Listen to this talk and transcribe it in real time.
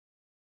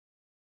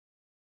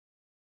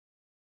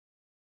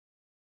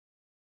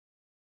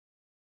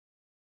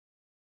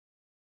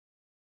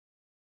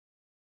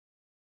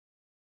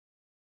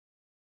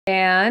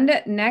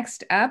And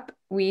next up,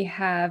 we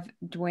have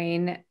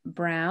Duane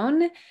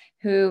Brown,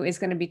 who is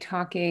going to be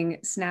talking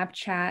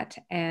Snapchat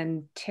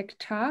and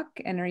TikTok.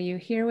 And are you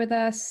here with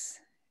us,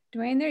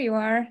 Duane? There you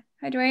are.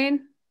 Hi,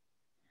 Duane.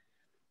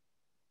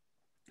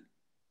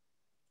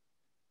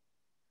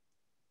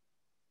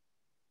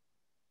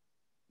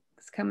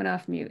 It's coming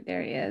off mute.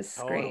 There he is.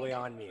 Totally Great.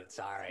 on mute.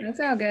 Sorry. That's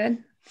all good.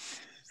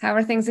 How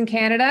are things in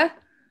Canada?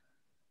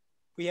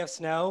 We have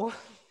snow,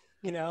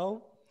 you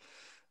know.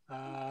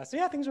 So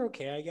yeah, things are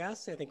okay, I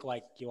guess. I think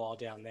like you all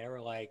down there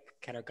are like,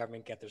 can our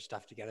government get their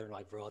stuff together and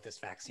like roll out this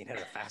vaccine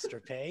at a faster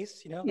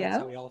pace? You know, that's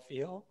how we all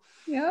feel.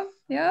 Yep.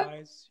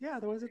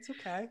 Otherwise it's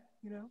okay,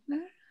 you know.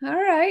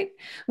 All right.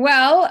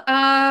 Well,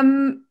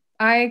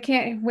 I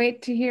can't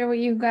wait to hear what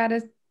you've got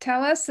to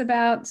tell us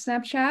about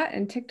Snapchat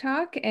and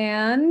TikTok,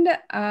 and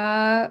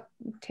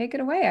take it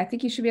away. I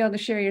think you should be able to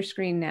share your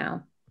screen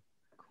now.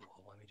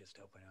 Cool. Let me just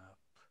open up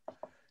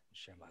and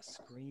share my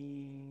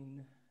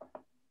screen.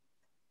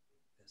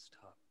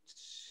 Desktop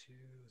 2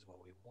 is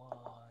what we want.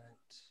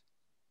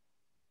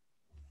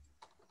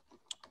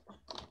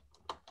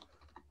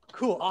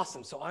 Cool.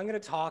 Awesome. So I'm going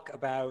to talk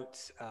about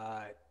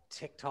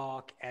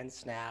TikTok and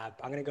Snap.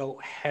 I'm going to go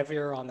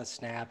heavier on the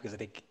Snap because I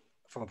think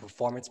from a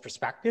performance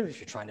perspective, if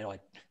you're trying to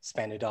like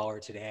spend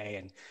 $1 today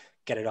and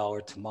get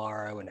 $1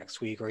 tomorrow and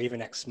next week or even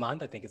next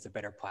month, I think it's a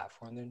better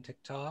platform than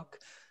TikTok.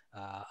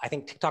 I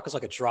think TikTok is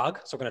like a drug.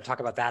 So we're going to talk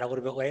about that a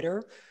little bit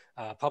later.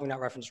 Probably not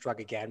reference drug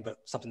again, but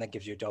something that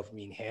gives you a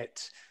dopamine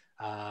hit.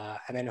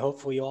 And then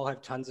hopefully you all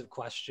have tons of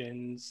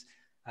questions.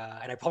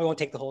 And I probably won't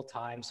take the whole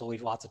time, so we'll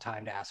leave lots of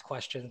time to ask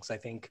questions because I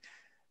think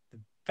the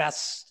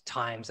best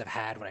times I've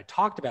had when I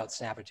talked about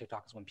Snap and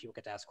TikTok is when people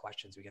get to ask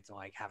questions. We get to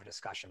like have a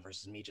discussion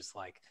versus me just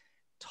like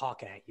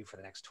talking at you for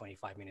the next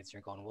 25 minutes. And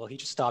you're going, well, he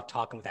just stopped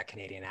talking with that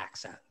Canadian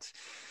accent.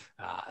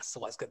 So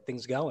let's get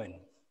things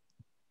going.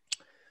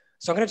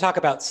 So I'm going to talk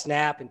about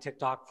Snap and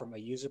TikTok from a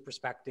user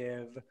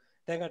perspective.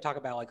 Then I'm going to talk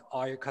about like,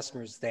 are your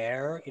customers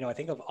there? You know, I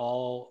think of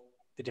all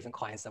the different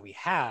clients that we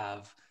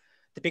have,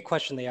 the big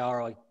question they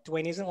are like,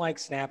 Duane, isn't like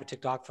Snap and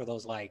TikTok for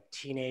those like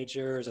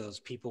teenagers or those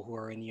people who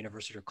are in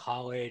university or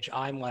college?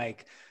 I'm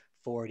like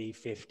 40,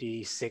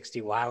 50,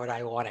 60. Why would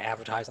I want to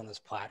advertise on this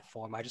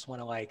platform? I just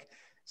want to like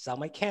sell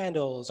my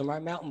candles or my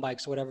mountain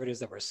bikes or whatever it is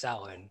that we're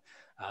selling.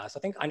 So I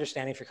think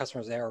understanding if your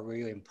customers there are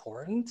really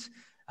important.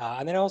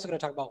 And then I'm also going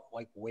to talk about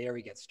like where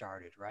we get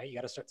started, right? You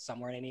got to start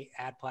somewhere in any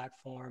ad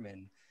platform.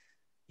 And,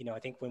 you know, I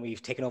think when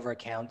we've taken over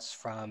accounts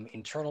from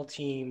internal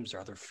teams or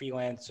other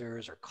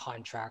freelancers or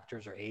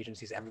contractors or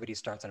agencies, everybody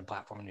starts on a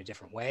platform in a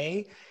different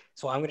way.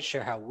 So I'm going to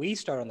share how we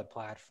start on the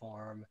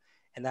platform,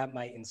 and that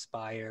might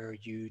inspire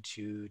you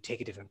to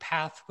take a different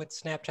path with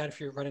Snapchat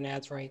if you're running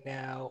ads right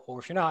now, or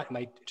if you're not, it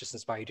might just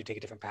inspire you to take a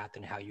different path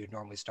than how you'd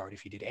normally start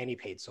if you did any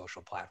paid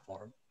social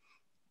platform.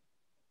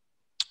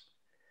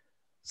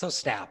 So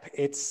Snap,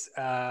 it's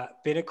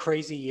been a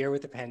crazy year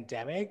with the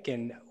pandemic,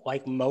 and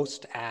like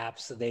most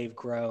apps, they've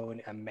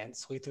grown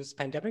immensely through this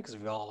pandemic because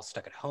we're all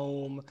stuck at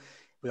home.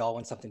 We all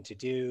want something to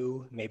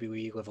do. Maybe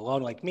we live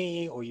alone like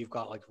me, or you've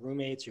got like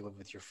roommates, you live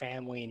with your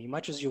family, and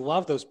much as you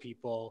love those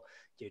people,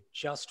 you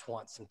just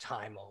want some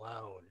time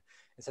alone.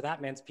 And so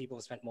that meant people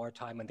spent more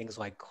time on things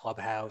like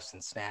Clubhouse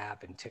and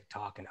Snap and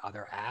TikTok and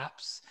other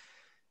apps.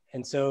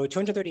 And so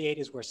 238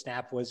 is where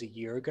Snap was a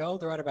year ago.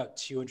 They're at about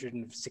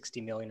 260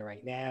 million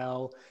right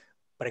now,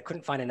 but I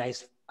couldn't find a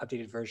nice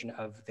updated version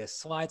of this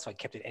slide, so I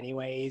kept it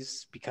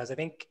anyways, because I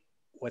think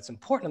what's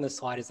important on this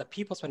slide is that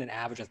people spend an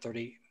average of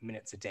 30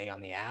 minutes a day on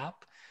the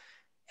app.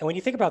 And when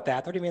you think about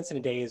that, 30 minutes in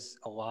a day is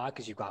a lot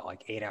because you've got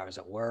like 8 hours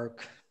at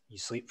work, you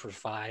sleep for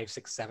 5,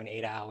 6, 7,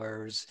 8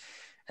 hours,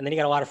 and then you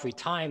got a lot of free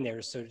time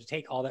there. So to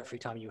take all that free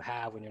time you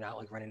have when you're not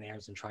like running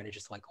errands and trying to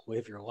just like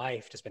live your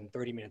life, to spend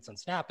 30 minutes on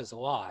Snap is a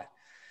lot.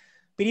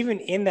 But even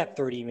in that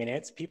 30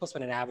 minutes, people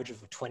spend an average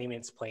of 20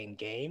 minutes playing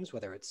games,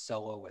 whether it's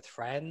solo with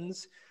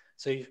friends.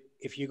 So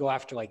if you go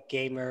after like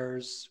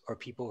gamers or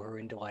people who are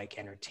into like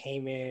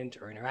entertainment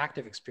or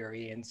interactive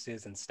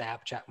experiences, and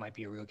Snapchat might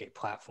be a real great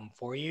platform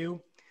for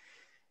you.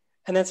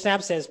 And then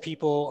Snap says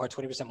people are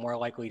 20% more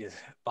likely to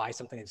buy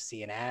something and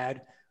see an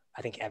ad.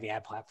 I think every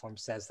ad platform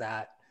says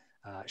that.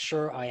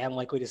 Sure, I am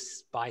likely to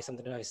buy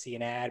something and I see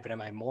an ad, but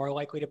am I more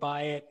likely to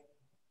buy it?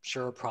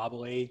 Sure,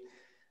 probably.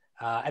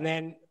 And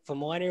then for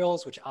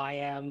millennials, which I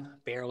am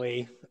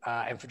barely,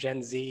 and for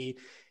Gen Z,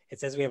 it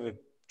says we have $1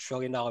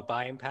 trillion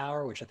buying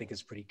power, which I think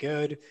is pretty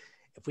good.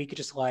 If we could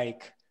just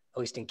like, at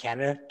least in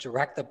Canada,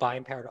 direct the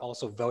buying power to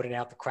also voting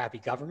out the crappy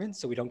government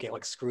so we don't get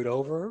like screwed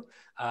over,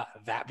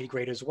 that'd be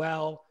great as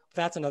well.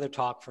 But that's another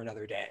talk for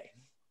another day.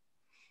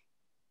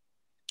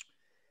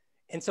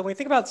 And so when we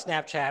think about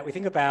Snapchat, we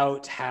think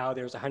about how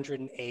there's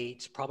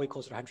 108, probably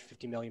closer to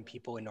 150 million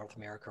people in North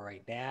America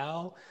right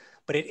now.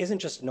 But it isn't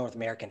just a North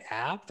American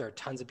app. There are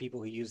tons of people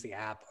who use the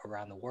app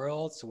around the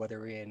world. So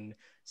whether in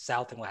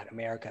South and Latin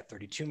America at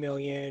 32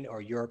 million,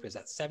 or Europe is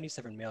at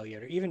 77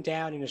 million, or even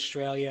down in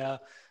Australia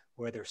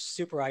where they're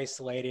super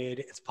isolated,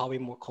 it's probably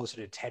more closer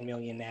to 10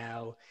 million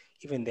now.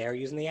 Even they're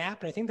using the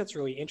app. And I think that's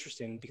really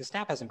interesting because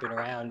Snap hasn't been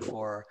around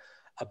for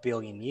a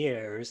billion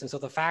years. And so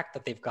the fact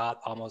that they've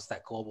got almost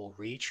that global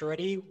reach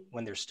already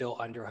when they're still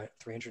under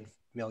 300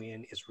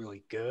 million is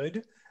really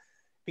good,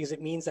 because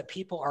it means that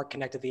people are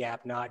connected to the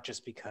app not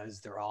just because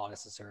they're all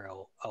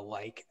necessarily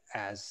alike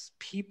as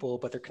people,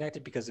 but they're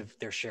connected because of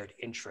their shared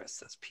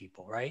interests as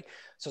people, right?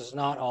 So it's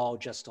not all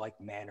just like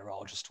men or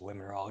all just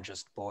women or all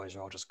just boys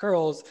or all just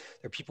girls.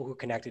 There are people who are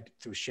connected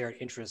through shared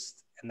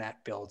interests, and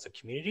that builds a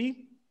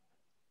community.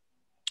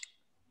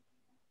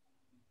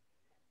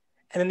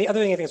 And then the other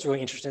thing I think is really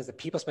interesting is that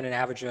people spend an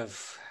average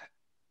of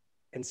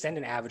and send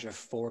an average of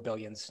 4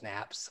 billion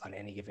snaps on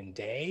any given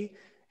day.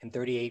 And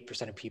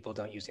 38% of people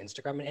don't use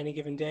Instagram on any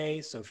given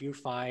day. So if you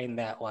find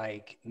that,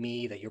 like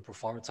me, that your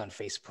performance on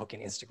Facebook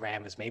and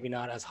Instagram is maybe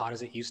not as hot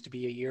as it used to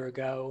be a year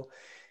ago,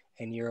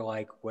 and you're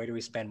like, where do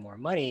we spend more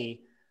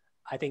money?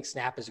 I think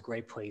Snap is a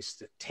great place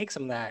to take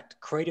some of that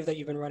creative that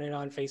you've been running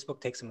on Facebook,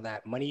 take some of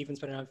that money you've been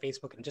spending on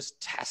Facebook, and just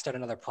test out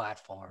another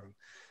platform.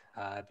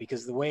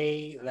 Because the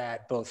way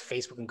that both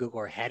Facebook and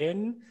Google are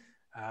heading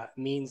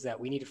means that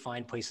we need to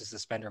find places to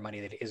spend our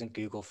money that isn't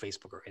Google,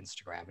 Facebook, or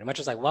Instagram. And much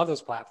as I love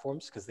those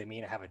platforms because they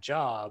mean I have a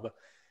job,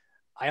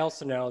 I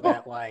also know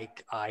that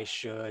like I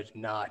should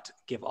not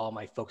give all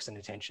my focus and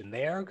attention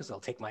there because I'll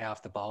take my eye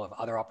off the ball of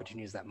other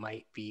opportunities that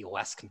might be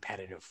less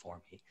competitive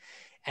for me.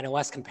 And a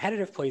less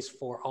competitive place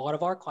for a lot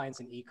of our clients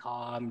in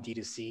e-com,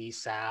 D2C,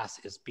 SaaS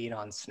is being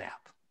on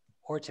Snap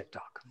or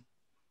TikTok.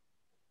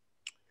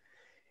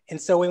 And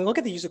so when we look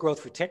at the user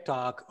growth for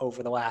TikTok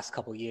over the last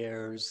couple of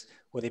years,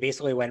 where they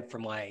basically went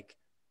from like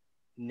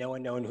no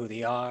one knowing who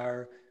they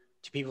are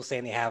to people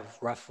saying they have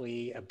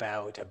roughly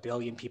about 1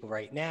 billion people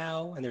right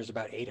now, and there's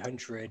about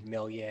 800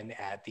 million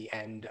at the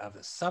end of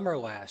the summer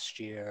last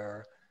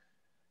year,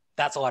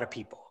 that's a lot of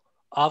people.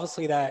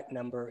 Obviously, that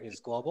number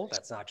is global.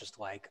 That's not just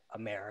like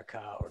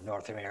America or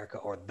North America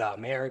or the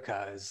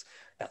Americas.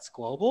 That's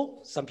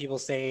global. Some people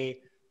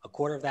say a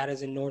quarter of that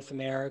is in North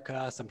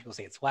America. Some people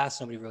say it's less.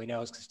 Nobody really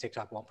knows because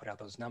TikTok won't put out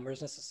those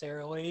numbers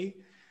necessarily.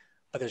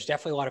 But there's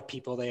definitely a lot of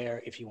people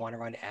there if you want to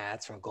run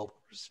ads from a global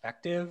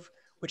perspective,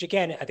 which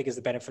again, I think is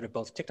the benefit of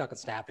both TikTok and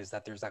Snap is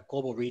that there's that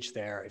global reach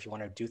there if you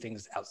want to do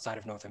things outside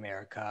of North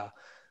America,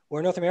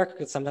 where North America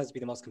could sometimes be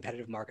the most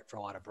competitive market for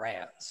a lot of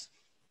brands.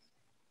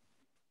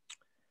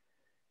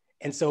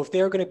 And so if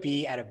they're going to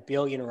be at 1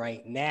 billion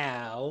right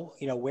now,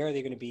 you know, where are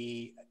they going to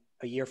be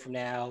a year from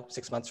now,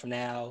 6 months from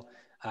now?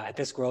 At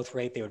this growth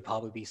rate, they would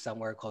probably be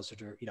somewhere closer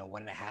to, you know,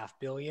 1.5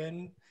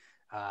 billion.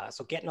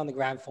 So getting on the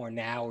ground floor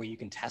now where you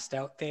can test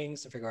out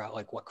things to figure out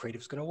like what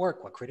creative is going to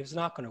work, what creative is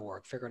not going to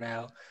work, figuring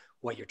out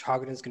what your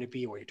targeting is going to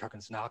be, what your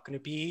targeting is not going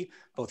to be.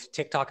 Both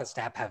TikTok and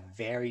Snap have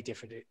very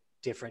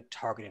different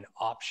targeting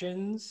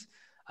options.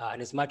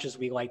 And as much as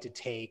we like to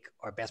take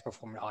our best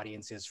performing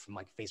audiences from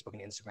like Facebook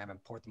and Instagram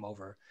and port them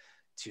over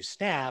to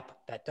Snap,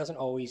 that doesn't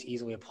always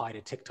easily apply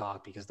to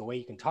TikTok because the way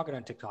you can target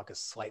on TikTok is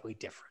slightly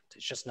different.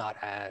 It's just not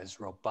as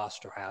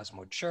robust or as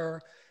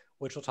mature,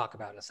 which we'll talk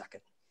about in a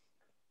second.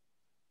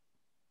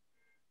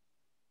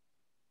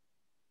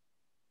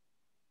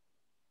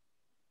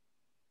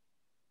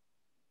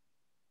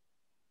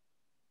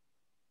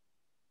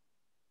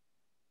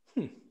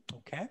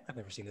 Okay, I've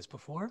never seen this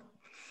before.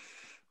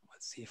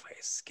 Let's see if I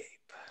escape.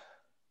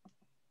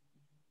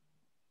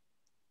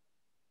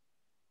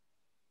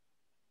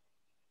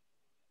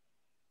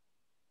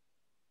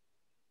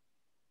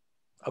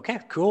 Okay,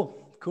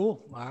 cool. All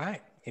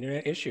right,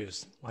 internet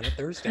issues on a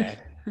Thursday.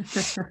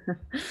 So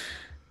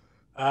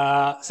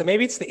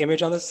maybe it's the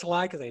image on this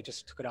slide because I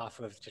just took it off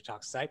of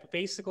TikTok's site, but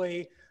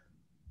basically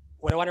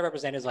what I want to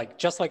represent is like,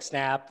 just like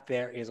Snap,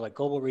 there is like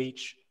global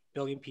reach,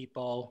 billion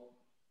people,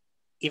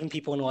 even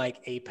people in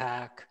like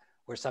APAC,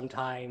 where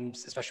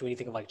sometimes, especially when you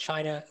think of like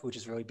China, which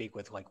is really big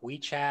with like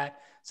WeChat,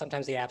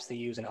 sometimes the apps they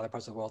use in other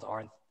parts of the world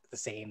aren't the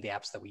same, the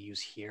apps that we use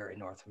here in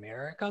North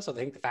America. So I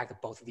think the fact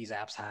that both of these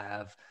apps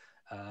have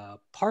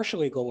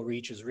partially global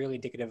reach is really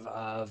indicative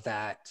of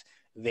that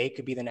they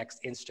could be the next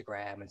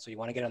Instagram. And so you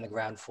want to get on the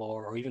ground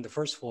floor or even the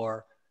first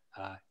floor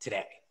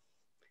today.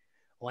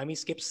 Let me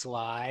skip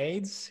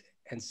slides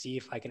and see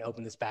if I can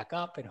open this back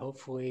up, and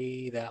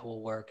hopefully that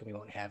will work and we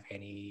won't have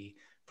any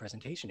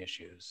presentation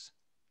issues.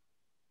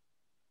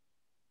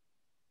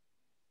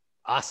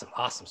 Awesome.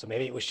 So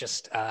maybe it was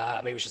just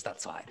that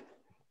slide.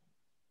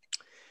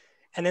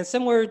 And then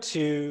similar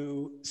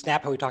to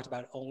Snap, how we talked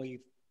about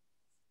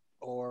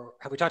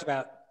how we talked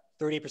about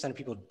 38% of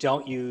people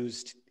don't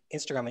use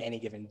Instagram on any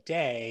given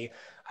day,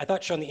 I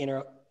thought showing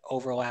the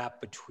overlap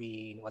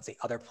between, let's say,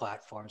 other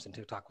platforms and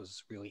TikTok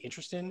was really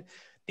interesting.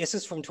 This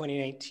is from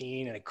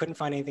 2019, and I couldn't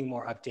find anything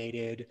more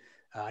updated.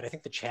 And I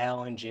think the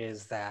challenge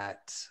is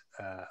that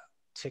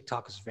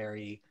TikTok is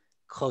very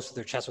close to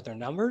their chest with their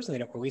numbers, and they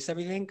don't release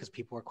everything because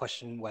people are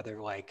questioning whether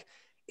like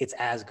it's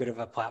as good of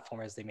a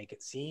platform as they make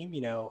it seem.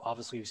 You know,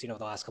 obviously we've seen over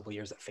the last couple of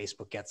years that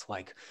Facebook gets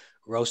like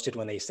roasted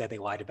when they said they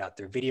lied about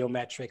their video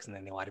metrics, and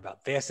then they lied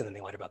about this, and then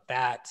they lied about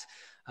that.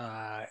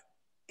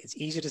 It's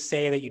easy to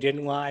say that you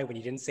didn't lie when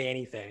you didn't say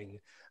anything.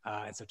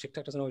 And so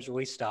TikTok doesn't always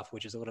release stuff,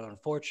 which is a little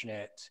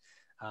unfortunate.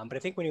 But I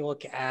think when you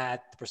look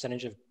at the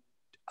percentage of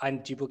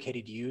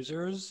unduplicated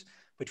users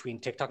between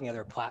TikTok and the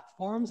other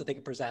platforms, I think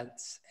it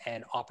presents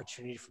an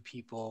opportunity for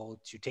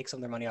people to take some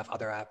of their money off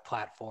other app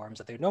platforms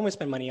that they would normally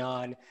spend money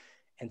on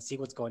and see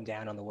what's going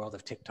down on the world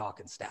of TikTok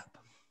and Snap.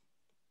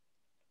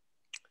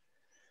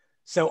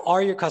 So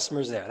are your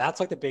customers there?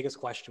 That's like the biggest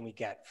question we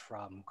get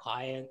from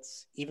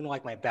clients, even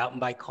like my mountain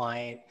bike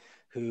client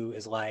who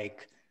is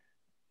like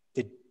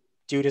the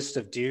dudest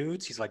of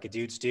dudes. He's like a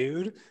dude's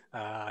dude.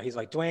 He's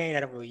like, Duane, I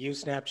don't really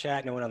use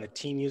Snapchat. No one on the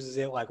team uses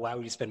it. Like, why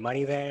would you spend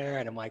money there?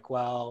 And I'm like,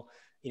 well,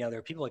 there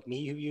are people like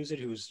me who use it,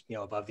 who's,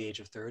 above the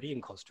age of 30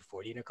 and close to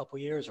 40 in a couple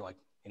of years, or like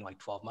in like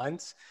 12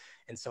 months.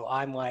 And so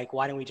I'm like,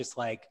 why don't we just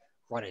like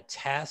run a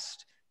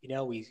test?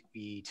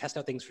 We test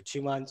out things for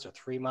 2 months or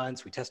 3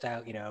 months. We test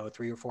out, $3,000 or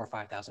 $4,000 or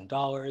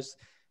 $5,000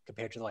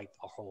 compared to like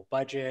a whole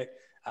budget,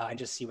 and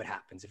just see what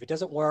happens. If it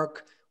doesn't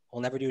work,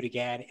 we'll never do it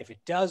again. If it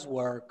does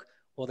work,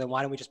 well, then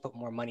why don't we just put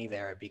more money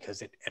there?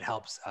 Because it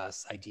helps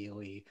us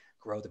ideally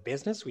grow the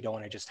business. We don't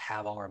want to just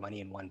have all our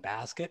money in one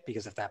basket,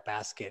 because if that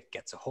basket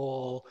gets a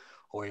hole,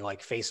 or you're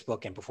like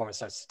Facebook and performance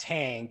starts to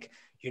tank,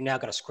 you're now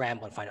going to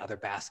scramble and find other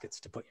baskets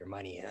to put your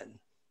money in.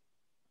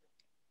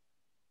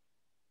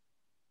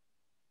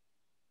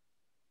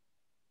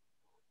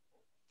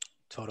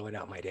 Totally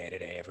not my day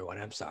today, everyone.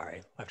 I'm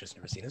sorry. I've just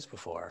never seen this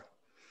before.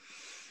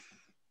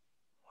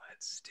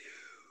 Let's do.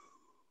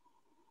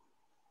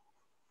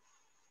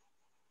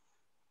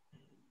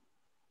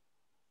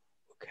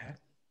 Okay.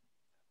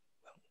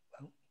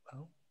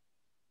 Well.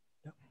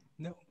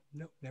 No,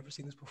 never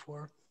seen this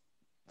before.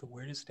 The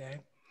weirdest day.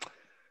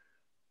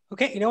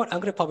 Okay, you know what? I'm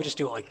going to probably just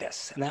do it like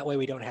this. And that way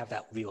we don't have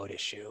that reload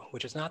issue,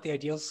 which is not the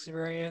ideal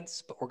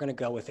experience, but we're going to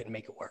go with it and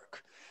make it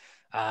work.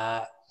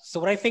 So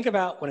what I think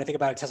about when I think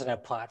about a testing a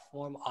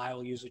platform, I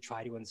will usually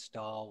try to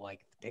install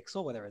like the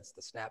pixel, whether it's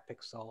the Snap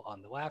pixel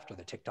on the left or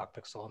the TikTok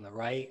pixel on the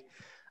right,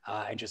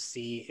 and just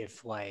see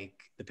if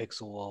like the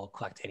pixel will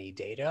collect any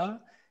data,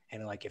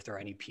 and like if there are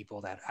any people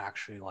that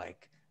actually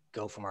like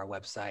go from our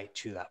website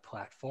to that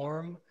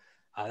platform.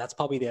 That's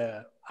probably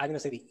I'm going to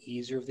say the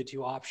easier of the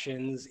two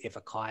options. If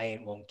a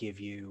client won't give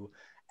you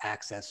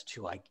access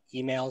to like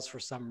emails for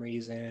some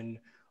reason,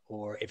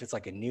 or if it's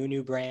like a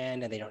new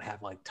brand and they don't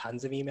have like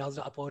tons of emails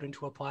to upload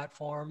into a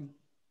platform.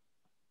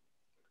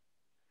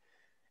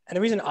 And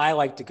the reason I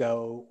like to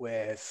go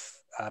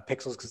with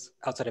Pixels, because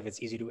outside of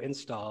it's easy to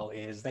install,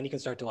 is then you can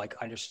start to like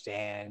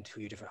understand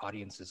who your different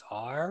audiences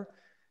are.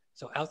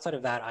 So outside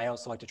of that, I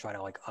also like to try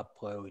to like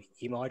upload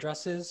email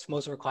addresses.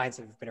 Most of our clients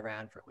have been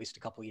around for at least a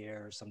couple of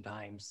years,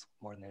 sometimes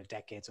more than a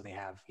decade. So they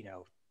have,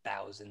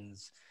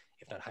 thousands,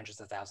 if not hundreds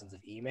of thousands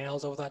of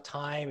emails over that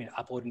time, and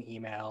uploading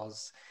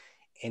emails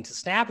into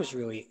Snap is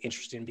really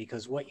interesting,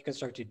 because what you can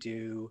start to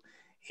do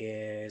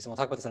is, and we'll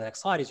talk about this on the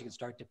next slide, is you can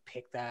start to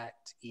pick that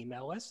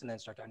email list and then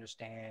start to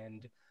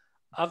understand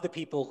of the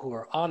people who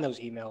are on those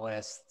email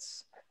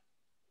lists,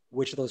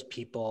 which of those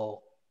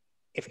people,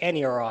 if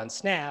any, are on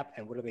Snap,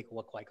 and what do they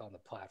look like on the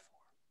platform.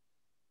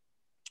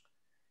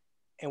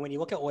 And when you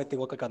look at what they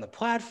look like on the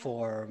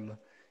platform,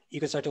 you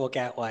can start to look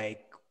at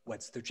like,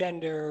 what's their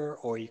gender,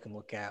 or you can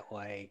look at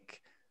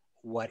like,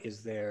 what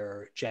is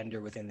their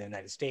gender within the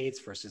United States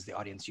versus the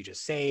audience you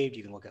just saved.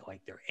 You can look at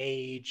like their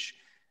age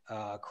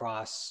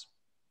across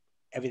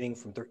everything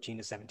from 13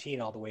 to 17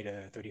 all the way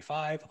to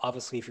 35.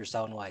 Obviously, if you're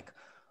selling like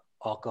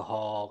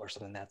alcohol or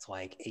something that's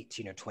like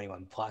 18 or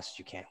 21 plus,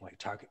 you can't like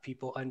target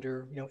people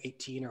under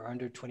 18 or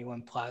under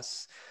 21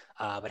 plus.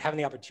 But having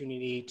the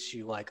opportunity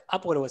to like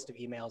upload a list of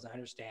emails and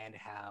understand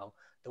how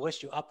the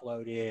list you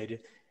uploaded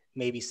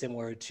may be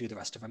similar to the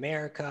rest of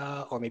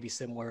America, or maybe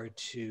similar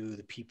to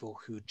the people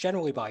who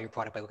generally buy your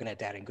product by looking at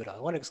data and good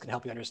analytics, can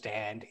help you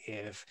understand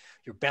if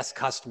your best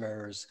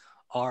customers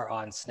are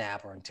on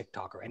Snap or on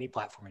TikTok or any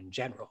platform in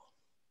general.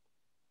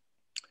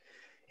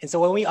 And so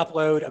when we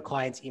upload a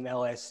client's email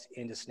list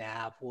into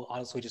Snap, we'll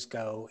honestly just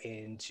go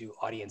into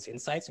audience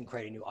insights and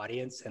create a new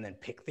audience, and then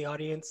pick the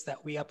audience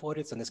that we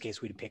uploaded. So in this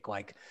case, we'd pick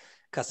like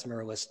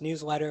customer list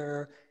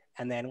newsletter.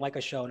 And then like I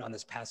shown on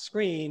this past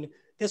screen,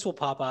 this will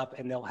pop up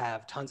and they'll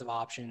have tons of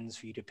options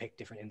for you to pick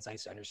different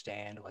insights to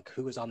understand like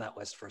who is on that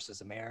list versus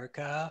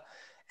America.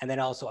 And then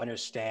also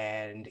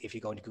understand, if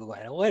you go into Google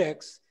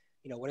Analytics,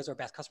 what does our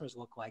best customers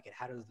look like, and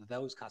how do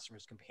those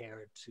customers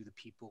compare to the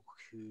people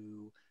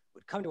who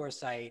would come to our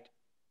site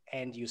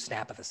and use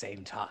Snap at the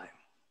same time.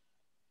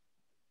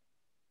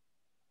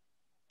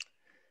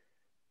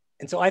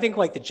 And so I think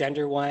like the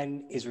gender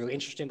one is really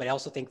interesting, but I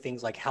also think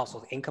things like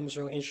household income is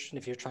really interesting.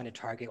 If you're trying to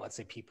target, let's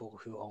say, people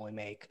who only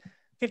make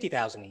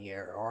 $50,000 a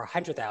year or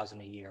 $100,000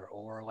 a year,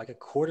 or like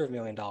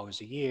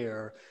 $250,000 a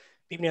year,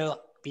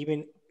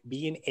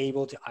 being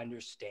able to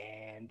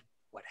understand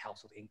what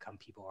household income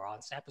people are on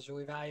Snap is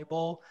really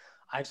valuable.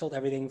 I've sold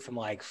everything from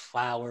like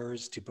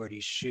flowers to birdie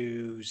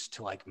shoes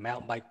to like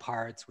mountain bike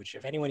parts, which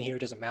if anyone here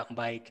does a mountain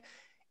bike,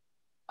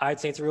 I'd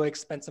say it's a really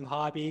expensive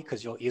hobby,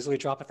 because you'll easily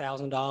drop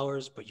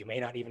 $1,000, but you may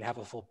not even have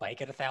a full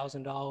bike at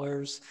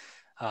 $1,000.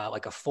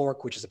 Like a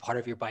fork, which is a part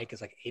of your bike,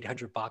 is like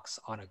 $800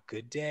 on a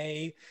good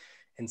day.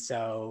 And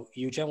so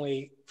you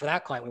generally, for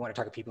that client, we want to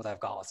target people that have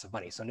got lots of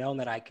money. So knowing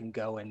that I can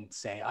go and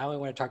say, I only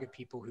want to target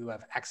people who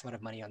have X amount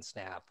of money on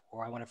Snap,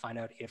 or I want to find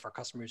out if our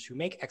customers who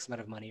make X amount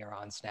of money are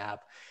on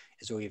Snap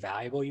is really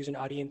valuable using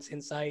audience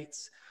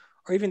insights,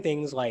 or even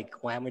things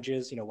like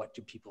languages, what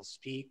do people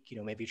speak?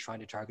 Maybe trying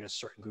to target a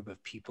certain group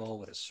of people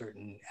with a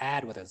certain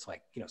ad, whether it's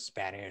like,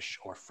 Spanish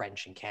or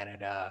French in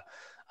Canada,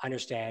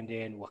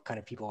 understanding what kind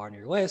of people are on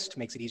your list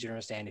makes it easier to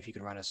understand if you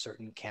can run a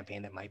certain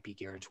campaign that might be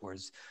geared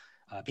towards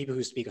people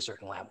who speak a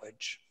certain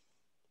language.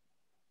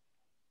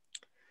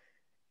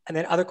 And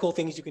then other cool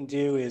things you can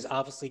do is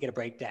obviously get a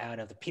breakdown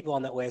of the people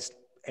on that list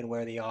and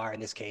where they are, in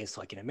this case,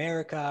 like in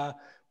America,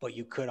 but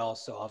you could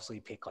also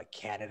obviously pick like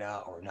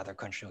Canada or another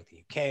country like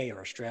the UK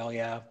or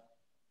Australia.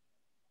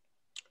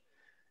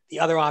 The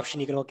other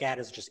option you can look at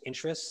is just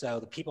interest. So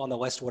the people on the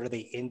list, what are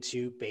they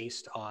into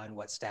based on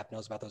what Snap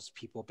knows about those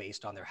people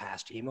based on their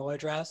hashed email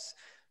address.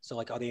 So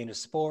like, are they into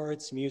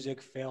sports,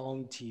 music,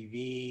 film,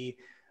 TV?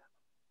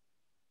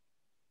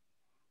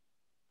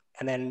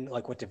 And then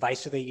like what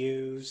device do they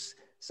use?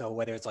 So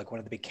whether it's like one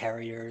of the big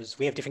carriers,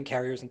 we have different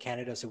carriers in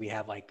Canada. So we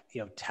have like,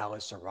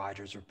 TELUS or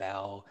Rogers or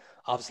Bell.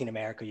 Obviously in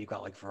America, you've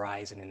got like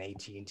Verizon and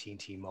AT&T and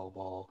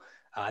T-Mobile.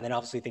 And then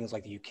obviously things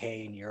like the UK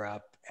and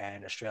Europe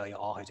and Australia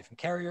all have different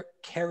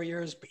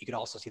carriers, but you can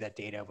also see that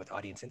data with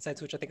audience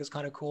insights, which I think is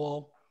kind of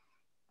cool.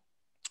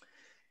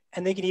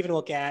 And they can even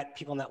look at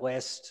people on that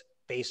list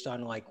based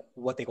on like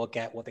what they look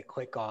at, what they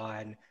click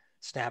on,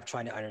 Snap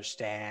trying to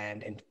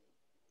understand, and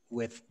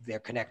with their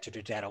connected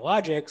to data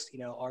logics,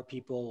 are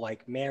people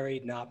like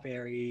married, not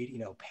married,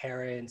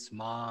 parents,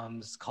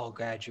 moms, college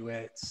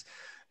graduates?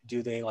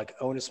 Do they like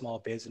own a small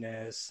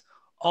business?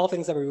 All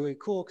things that are really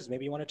cool, because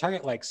maybe you want to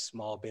target like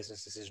small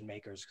business decision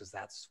makers because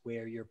that's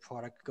where your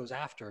product goes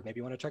after. Maybe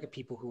you want to target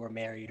people who are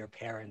married or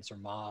parents or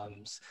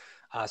moms.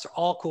 So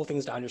all cool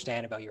things to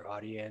understand about your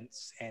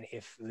audience and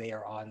if they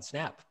are on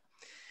Snap.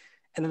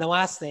 And then the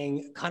last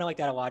thing, kind of like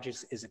data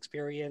logics, is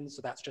experience.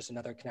 So that's just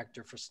another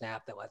connector for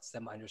Snap that lets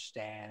them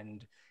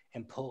understand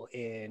and pull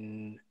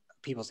in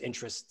people's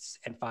interests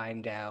and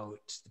find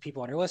out the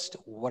people on your list,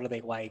 what are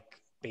they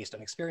like based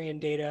on Experian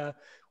data,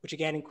 which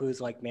again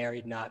includes like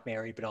married, not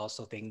married, but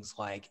also things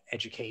like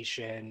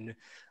education,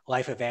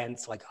 life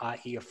events, like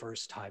i.e. a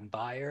first-time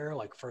buyer.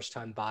 Like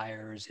first-time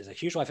buyers is a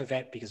huge life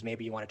event because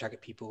maybe you want to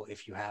target people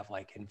if you have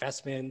like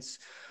investments,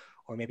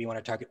 or maybe you want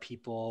to target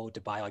people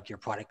to buy like your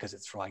product because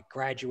it's for like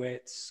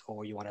graduates,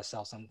 or you want to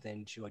sell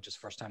something to like just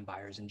first-time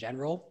buyers in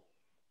general.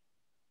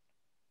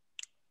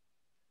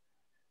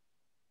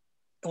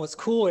 And what's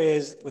cool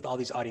is with all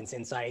these audience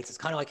insights, it's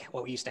kind of like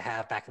what we used to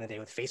have back in the day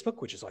with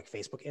Facebook, which is like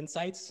Facebook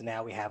Insights. So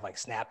now we have like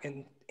Snap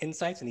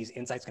Insights, and these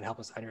insights can help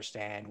us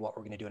understand what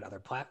we're going to do in other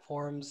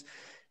platforms.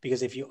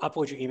 Because if you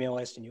upload your email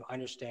list and you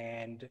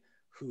understand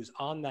who's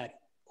on that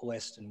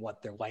list and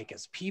what they're like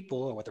as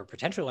people or what they're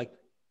potentially like,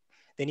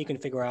 then you can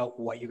figure out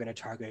what you're going to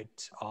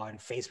target on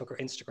Facebook or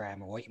Instagram,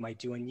 or what you might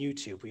do on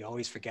YouTube. We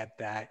always forget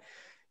that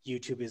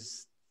YouTube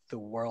is the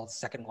world's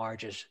second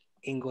largest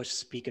English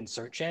speaking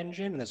search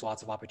engine, and there's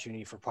lots of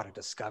opportunity for product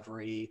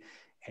discovery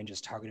and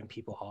just targeting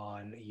people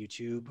on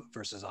YouTube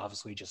versus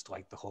obviously just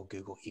like the whole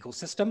Google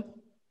ecosystem.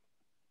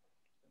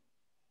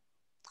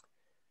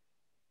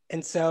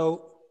 And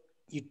so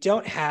you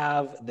don't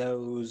have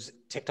those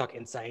TikTok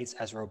insights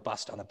as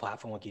robust on the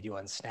platform like you do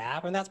on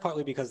Snap. And that's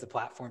partly because the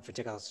platform for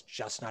TikTok is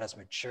just not as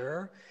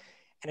mature.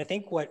 And I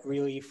think what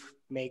really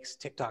makes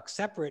TikTok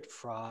separate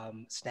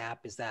from Snap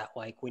is that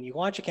like when you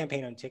launch a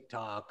campaign on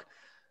TikTok,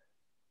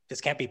 this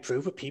can't be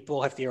proved, but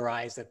people have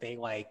theorized that they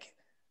like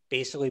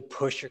basically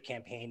push your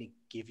campaign to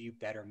give you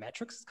better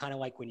metrics. It's kind of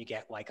like when you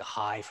get like a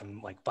high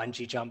from like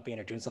bungee jumping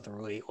or doing something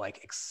really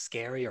like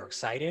scary or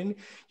exciting,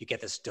 you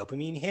get this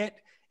dopamine hit.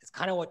 It's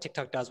kind of what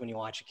TikTok does when you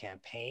launch a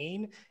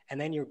campaign.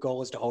 And then your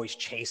goal is to always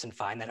chase and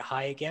find that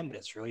high again, but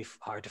it's really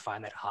hard to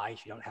find that high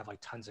if you don't have like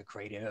tons of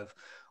creative,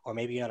 or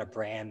maybe you're not a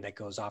brand that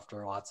goes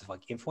after lots of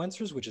like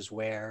influencers, which is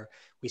where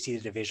we see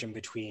the division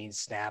between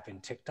Snap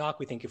and TikTok.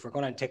 We think if we're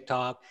going on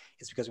TikTok,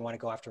 it's because we want to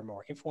go after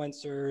more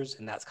influencers,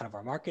 and that's kind of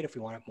our market. If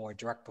we want more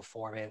direct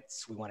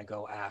performance, we want to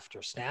go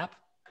after Snap.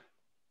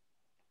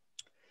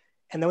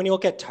 And then when you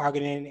look at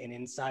targeting and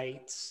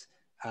insights,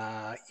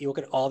 you look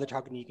at all the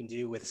targeting you can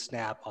do with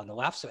Snap on the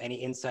left. So any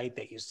insight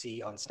that you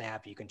see on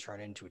Snap, you can turn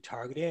into a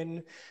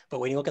targeting. But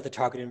when you look at the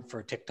targeting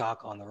for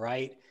TikTok on the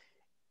right,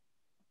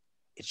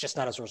 it's just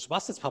not as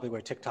robust. It's probably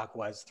where TikTok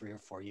was 3 or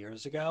 4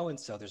 years ago. And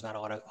so there's not a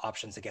lot of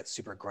options that get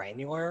super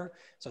granular.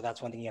 So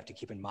that's one thing you have to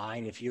keep in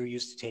mind. If you're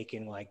used to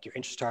taking like your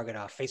interest target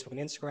off Facebook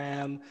and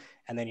Instagram,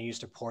 and then you're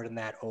used to porting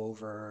that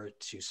over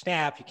to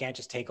Snap, you can't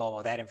just take all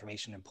of that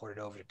information and port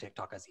it over to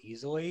TikTok as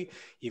easily.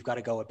 You've got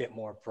to go a bit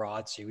more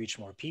broad so you reach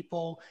more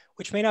people,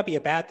 which may not be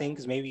a bad thing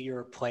because maybe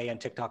your play on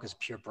TikTok is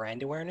pure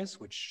brand awareness,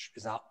 which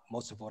is not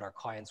most of what our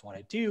clients want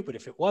to do. But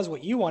if it was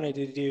what you wanted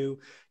to do,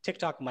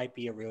 TikTok might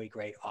be a really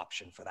great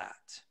option for that.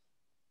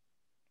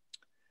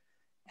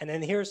 And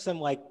then here's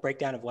some like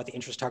breakdown of what the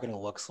interest targeting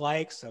looks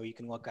like. So you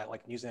can look at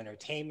like news and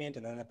entertainment,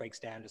 and then that breaks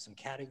down to some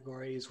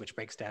categories, which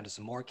breaks down to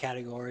some more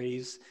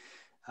categories.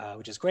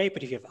 which is great.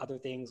 But if you have other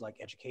things like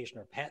education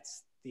or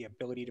pets, the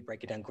ability to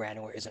break it down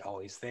granular isn't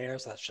always there.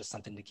 So that's just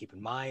something to keep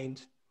in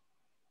mind.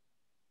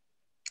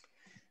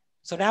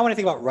 So now when I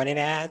think about running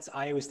ads,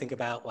 I always think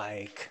about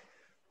like,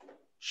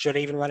 should I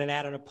even run an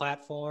ad on a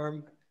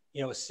platform?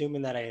 You know,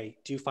 assuming that I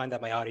do find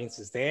that my audience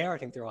is there. I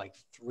think there are like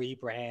three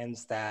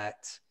brands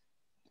that,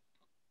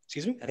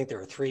 I think there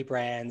are three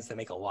brands that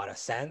make a lot of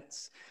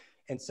sense.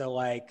 And so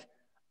like,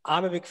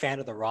 I'm a big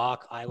fan of The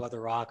Rock. I love The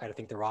Rock. I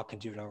think The Rock can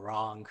do no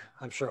wrong.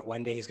 I'm sure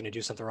one day he's going to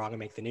do something wrong and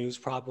make the news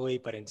probably.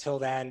 But until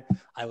then,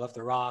 I love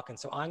The Rock. And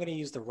so I'm going to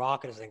use The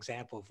Rock as an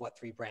example of what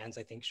three brands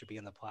I think should be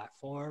on the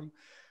platform.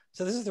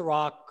 So this is The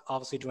Rock,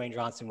 obviously Dwayne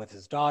Johnson with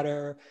his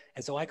daughter.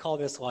 And so I call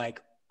this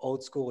like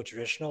old school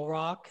traditional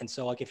rock. And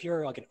so like if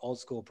you're like an old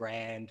school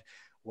brand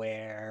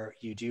where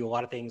you do a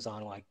lot of things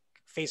on like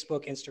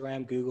Facebook,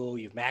 Instagram, Google,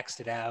 you've maxed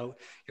it out,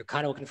 you're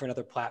kind of looking for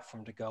another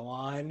platform to go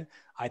on,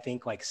 I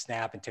think like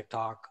Snap and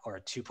TikTok are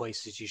two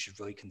places you should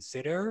really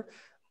consider.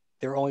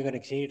 They're only going to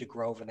continue to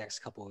grow over the next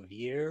couple of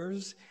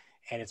years.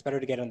 And it's better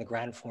to get on the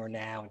ground floor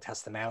now and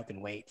test them out than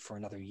wait for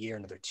another year,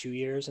 another 2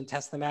 years and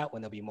test them out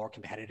when they'll be more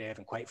competitive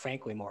and quite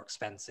frankly, more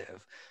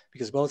expensive.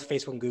 Because both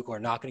Facebook and Google are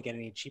not going to get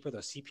any cheaper.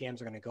 Those CPMs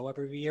are going to go up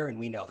every year and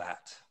we know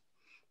that.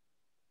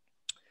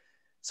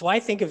 So I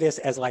think of this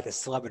as like a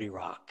celebrity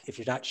rock. If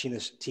you've not seen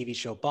this TV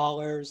show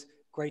Ballers,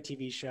 great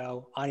TV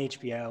show on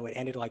HBO. It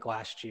ended like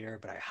last year,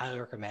 but I highly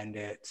recommend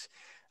it.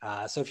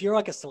 So if you're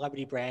like a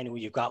celebrity brand where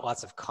you've got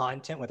lots of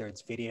content, whether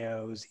it's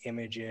videos,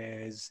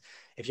 images,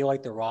 if you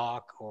like The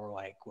Rock or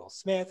like Will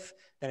Smith,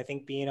 then I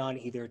think being on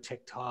either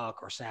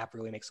TikTok or Snap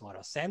really makes a lot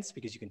of sense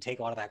because you can take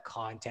a lot of that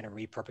content and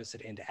repurpose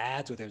it into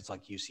ads, whether it's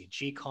like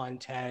UCG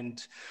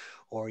content,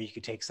 or you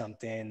could take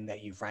something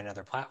that you've run on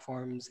other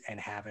platforms and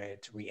have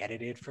it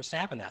re-edited for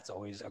Snap. And that's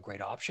always a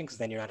great option because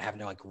then you're not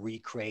having to like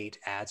recreate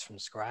ads from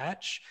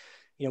scratch.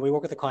 You know, we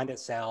work with a client that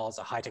sells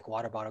a high-tech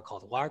water bottle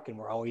called Lark, and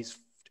we're always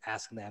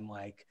asking them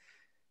like,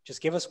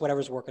 just give us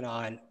whatever's working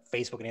on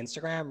Facebook and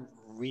Instagram,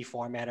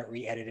 reformat it,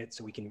 re-edit it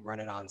so we can run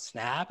it on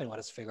Snap and let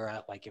us figure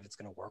out like if it's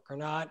going to work or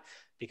not.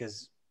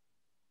 Because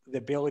the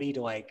ability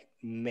to like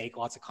make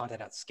lots of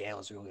content at scale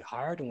is really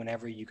hard. And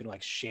whenever you can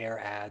like share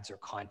ads or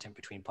content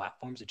between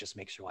platforms, it just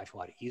makes your life a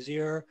lot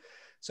easier.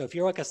 So if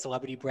you're like a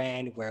celebrity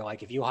brand where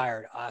like if you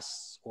hired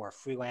us or a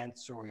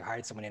freelancer or you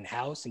hired someone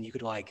in-house and you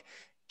could like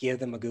give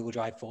them a Google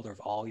Drive folder of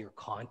all your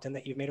content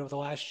that you've made over the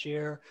last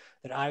year,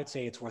 then I would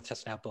say it's worth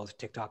testing out both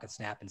TikTok and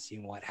Snap and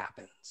seeing what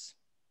happens.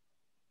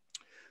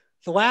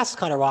 The last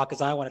kind of rock is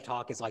I want to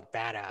talk is like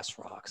badass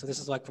rock. So this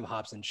is like from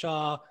Hobbs and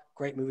Shaw,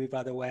 great movie,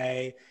 by the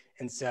way.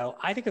 And so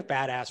I think of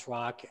badass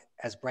rock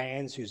as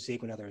brands who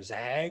zig when others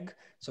zag.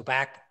 So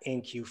back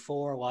in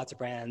Q4, lots of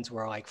brands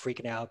were like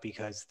freaking out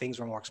because things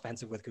were more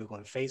expensive with Google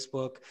and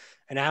Facebook.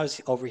 And I was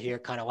over here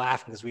kind of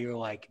laughing because we were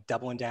like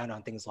doubling down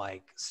on things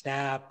like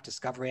Snap,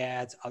 Discovery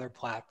ads, other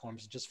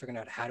platforms, just figuring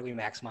out how do we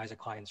maximize a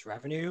client's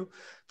revenue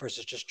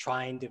versus just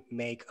trying to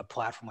make a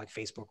platform like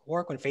Facebook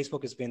work when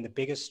Facebook has been the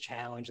biggest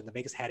challenge and the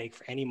biggest headache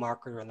for any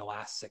marketer in the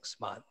last 6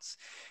 months.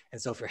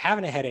 And so if you're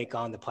having a headache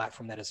on the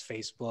platform that is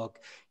Facebook,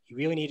 you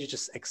really need to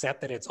just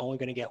accept that it's only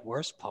going to get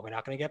worse, probably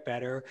not going to get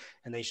better.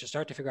 And they should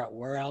start to figure out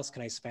where else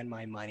can I spend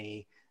my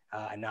money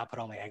and not put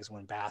all my eggs in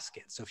one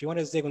basket. So if you want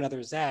to zig when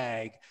others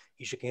zag,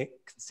 you should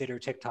consider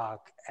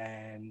TikTok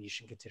and you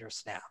should consider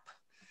Snap.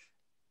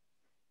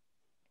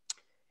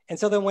 And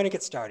so then when it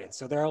gets started,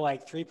 so there are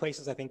like 3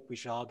 places I think we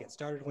should all get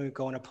started when we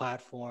go on a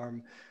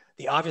platform.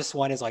 The obvious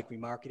one is like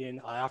remarketing.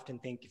 I often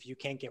think if you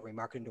can't get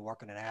remarketing to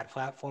work on an ad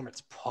platform,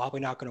 it's probably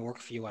not going to work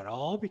for you at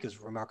all because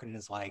remarketing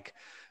is like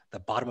the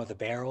bottom of the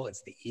barrel.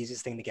 It's the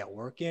easiest thing to get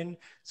working.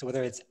 So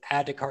whether it's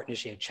add to cart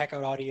initiated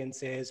checkout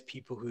audiences,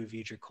 people who have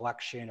viewed your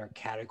collection or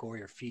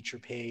category or feature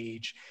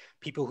page,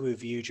 people who have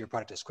viewed your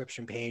product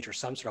description page or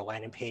some sort of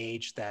landing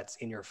page that's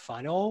in your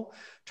funnel,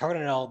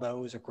 targeting all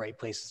those are great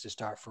places to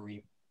start for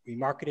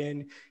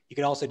remarketing. You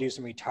could also do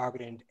some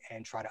retargeting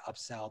and try to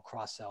upsell,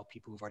 cross-sell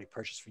people who've already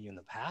purchased from you in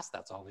the past.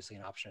 That's obviously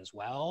an option as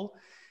well.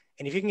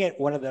 And if you can get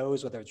one of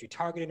those, whether it's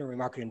retargeting or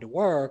remarketing to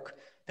work,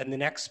 then the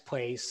next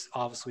place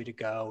obviously to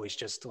go is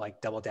just to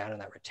like double down on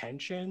that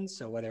retention.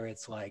 So whether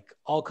it's like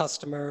all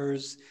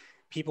customers,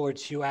 people are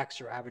 2x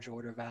your average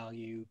order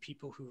value,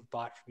 people who've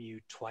bought from you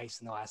twice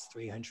in the last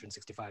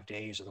 365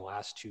 days or the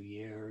last 2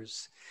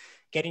 years,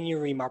 getting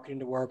your remarketing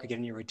to work or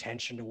getting your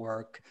retention to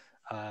work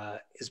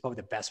is probably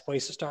the best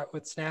place to start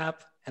with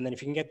Snap. And then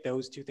if you can get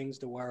those 2 things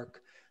to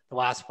work, the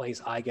last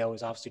place I go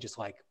is obviously just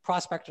like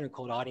prospecting or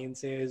cold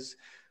audiences.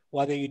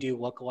 Whether you do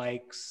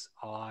lookalikes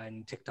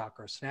on TikTok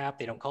or Snap,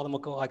 they don't call them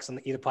lookalikes on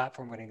either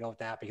platform. We're going to go with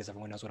that because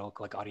everyone knows what a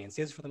lookalike audience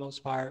is for the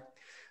most part.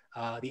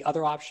 The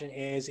other option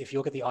is if you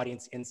look at the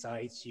audience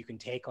insights, you can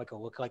take like a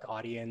lookalike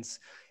audience,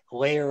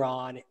 layer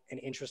on an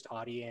interest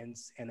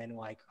audience, and then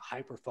like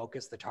hyper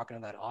focus the target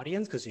on that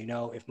audience. Because you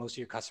know, if most of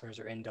your customers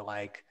are into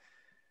like,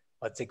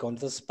 let's say going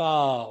to the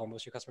spa, or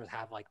most of your customers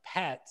have like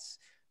pets,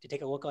 to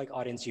take a lookalike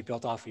audience you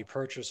built off of your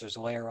purchasers,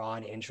 layer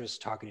on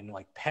interest targeting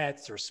like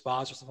pets or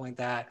spas or something like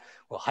that,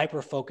 will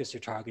hyper focus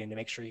your targeting to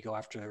make sure you go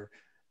after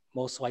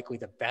most likely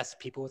the best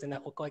people within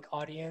that lookalike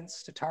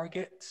audience to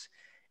target.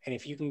 And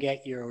if you can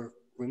get your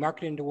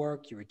remarketing to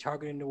work, your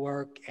retargeting to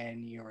work,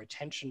 and your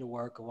retention to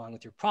work along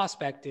with your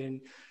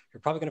prospecting, you're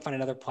probably going to find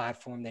another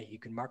platform that you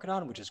can market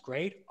on, which is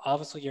great.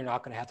 Obviously, you're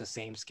not going to have the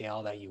same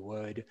scale that you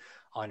would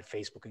on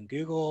Facebook and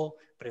Google,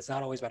 but it's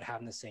not always about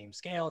having the same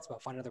scale. It's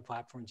about finding other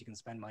platforms you can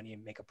spend money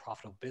and make a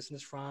profitable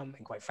business from,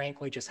 and quite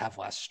frankly, just have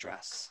less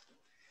stress.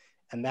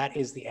 And that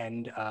is the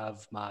end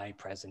of my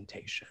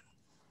presentation.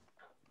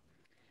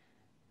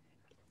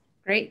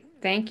 Great.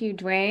 Thank you,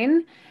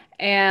 Duane.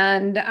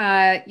 And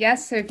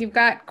yes, so if you've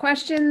got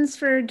questions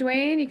for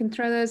Duane, you can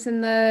throw those in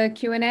the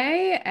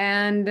Q&A,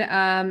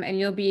 and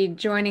you'll be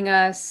joining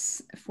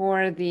us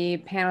for the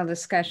panel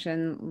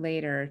discussion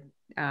later.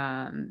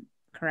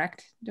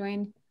 Correct,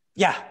 Duane?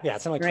 Yeah,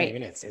 it's only like 20 Great.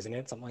 minutes, isn't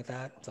it? Something like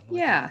that. Something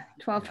Yeah,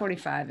 like that.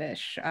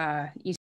 12:45-ish.